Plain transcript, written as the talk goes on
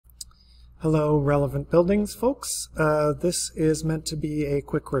Hello, Relevant Buildings folks. This is meant to be a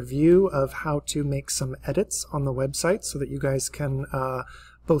quick review of how to make some edits on the website so that you guys can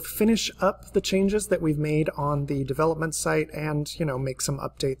both finish up the changes that we've made on the development site and, make some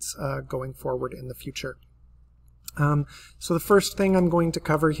updates going forward in the future. So the first thing I'm going to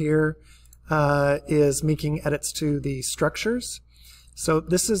cover here is making edits to the structures. So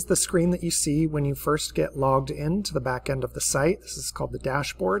this is the screen that you see when you first get logged into the back end of the site. This is called the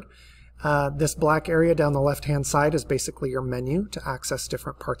dashboard. This black area down the left-hand side is basically your menu to access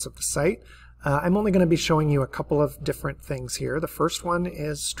different parts of the site. I'm only going to be showing you a couple of different things here. The first one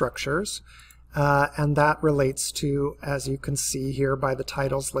is structures, and that relates to, as you can see here by the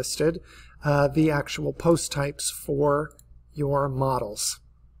titles listed, the actual post types for your models.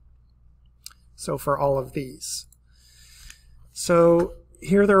 So for all of these. So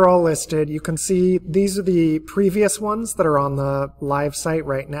here they're all listed. You can see these are the previous ones that are on the live site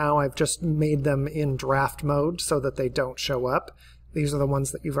right now. I've just made them in draft mode so that they don't show up. These are the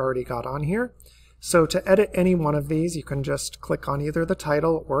ones that you've already got on here. So to edit any one of these, you can just click on either the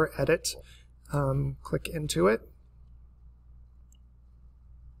title or edit. Click into it.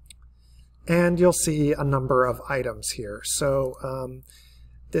 And you'll see a number of items here. So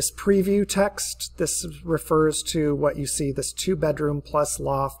this preview text, this refers to what you see, this 2-bedroom plus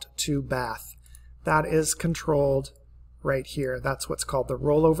loft, 2-bath. That is controlled right here. That's what's called the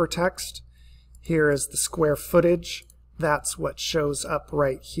rollover text. Here is the square footage. That's what shows up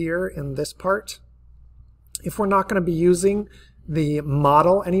right here in this part. If we're not going to be using the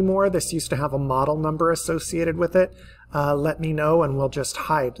model anymore, this used to have a model number associated with it, let me know and we'll just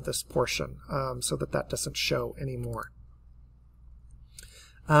hide this portion so that that doesn't show anymore.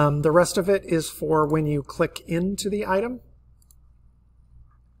 The rest of it is for when you click into the item.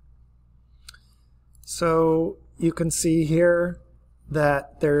 So you can see here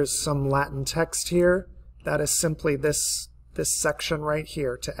that there's some Latin text here. That is simply this section right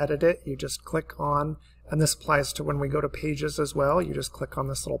here. To edit it, you just click on, and this applies to when we go to pages as well. You just click on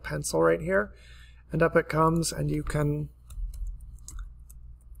this little pencil right here, and up it comes, and you can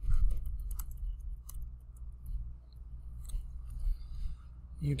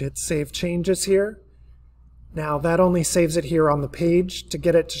You did save changes here. Now that only saves it here on the page. To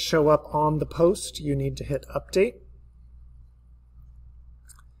get it to show up on the post, you need to hit update.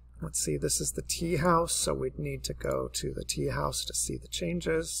 Let's see, this is the tea house, so we'd need to go to the tea house to see the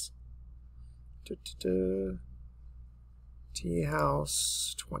changes. Tea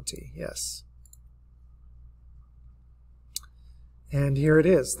house 20, yes. And here it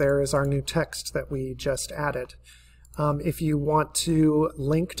is. There is our new text that we just added. If you want to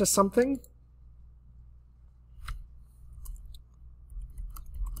link to something,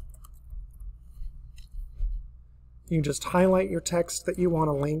 you just highlight your text that you want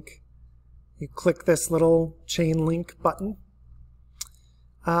to link. You click this little chain link button.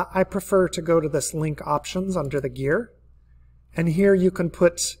 I prefer to go to this link options under the gear. And here you can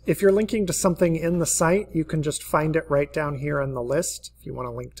put, if you're linking to something in the site, you can just find it right down here in the list. If you want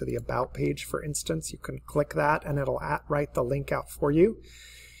to link to the About page, for instance, you can click that and it'll write the link out for you.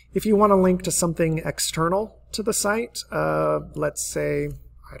 If you want to link to something external to the site, let's say,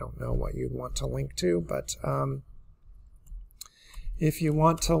 I don't know what you'd want to link to, but if you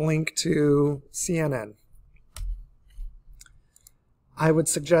want to link to CNN, I would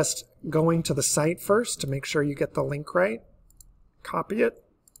suggest going to the site first to make sure you get the link right. Copy it.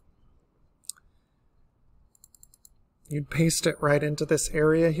 You'd paste it right into this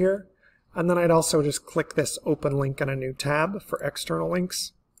area here. And then I'd also just click this open link in a new tab for external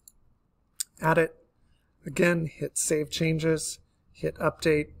links. Add it. Again, hit Save Changes, hit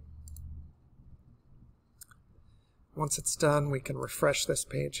Update. Once it's done, we can refresh this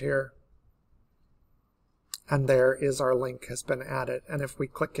page here. And there is our link has been added. And if we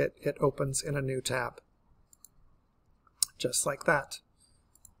click it, it opens in a new tab. Just like that.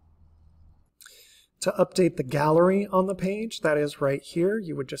 To update the gallery on the page, that is right here,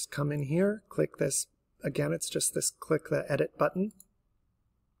 you would just come in here, click this, again it's just this, click the edit button,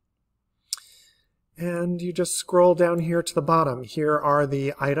 and you just scroll down here to the bottom. Here are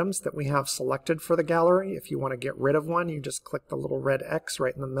the items that we have selected for the gallery. If you want to get rid of one, you just click the little red X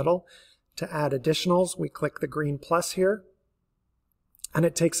right in the middle. To add additionals, we click the green plus here, and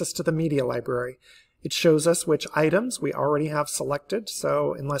it takes us to the media library. It shows us which items we already have selected,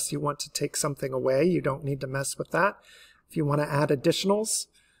 so unless you want to take something away, you don't need to mess with that. If you want to add additionals,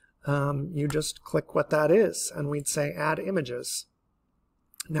 you just click what that is, and we'd say Add Images.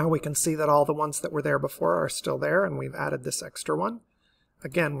 Now we can see that all the ones that were there before are still there, and we've added this extra one.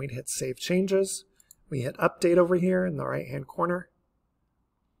 Again, we'd hit Save Changes. We hit Update over here in the right-hand corner.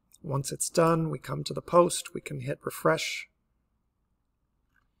 Once it's done, we come to the post, we can hit refresh,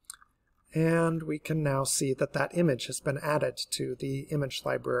 and we can now see that that image has been added to the image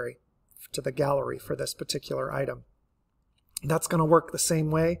library, to the gallery for this particular item. That's going to work the same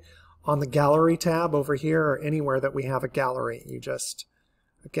way on the gallery tab over here or anywhere that we have a gallery. You just,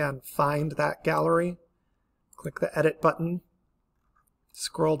 again, find that gallery, click the edit button,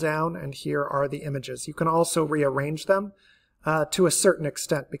 scroll down, and here are the images. You can also rearrange them to a certain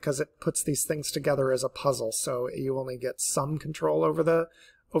extent because it puts these things together as a puzzle, so you only get some control over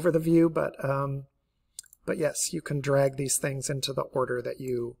the view, but yes, you can drag these things into the order that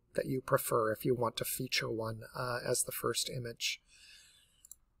you prefer if you want to feature one as the first image.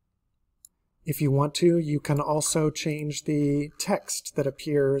 If you want to, you can also change the text that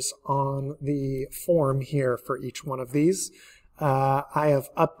appears on the form here for each one of these. I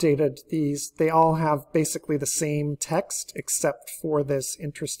have updated these. They all have basically the same text except for this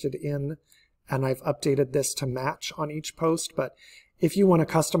interested in, and I've updated this to match on each post. But if you want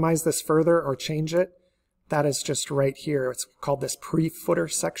to customize this further or change it, that is just right here. It's called this pre-footer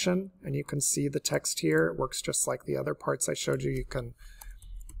section, and you can see the text here. It works just like the other parts I showed you. You can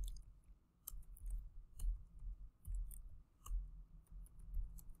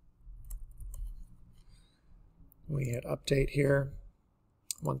we hit update here.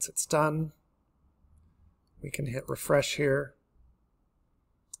 Once it's done, we can hit refresh here.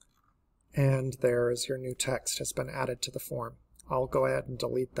 And there is your new text has been added to the form. I'll go ahead and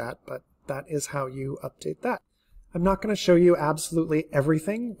delete that, but that is how you update that. I'm not going to show you absolutely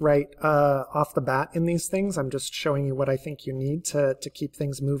everything right off the bat in these things. I'm just showing you what I think you need to keep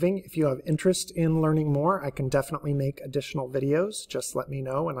things moving. If you have interest in learning more, I can definitely make additional videos. Just let me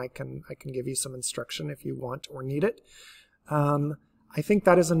know and I can give you some instruction if you want or need it. I think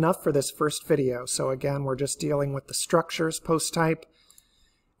that is enough for this first video. So again, we're just dealing with the structures post type.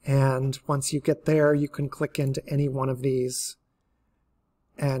 And once you get there, you can click into any one of these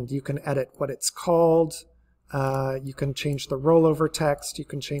and you can edit what it's called. You can change the rollover text. You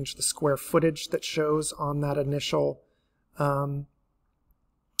can change the square footage that shows on that initial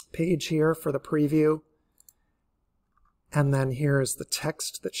page here for the preview. And then here is the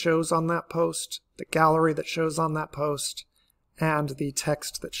text that shows on that post, the gallery that shows on that post, and the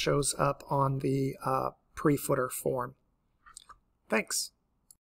text that shows up on the pre-footer form. Thanks.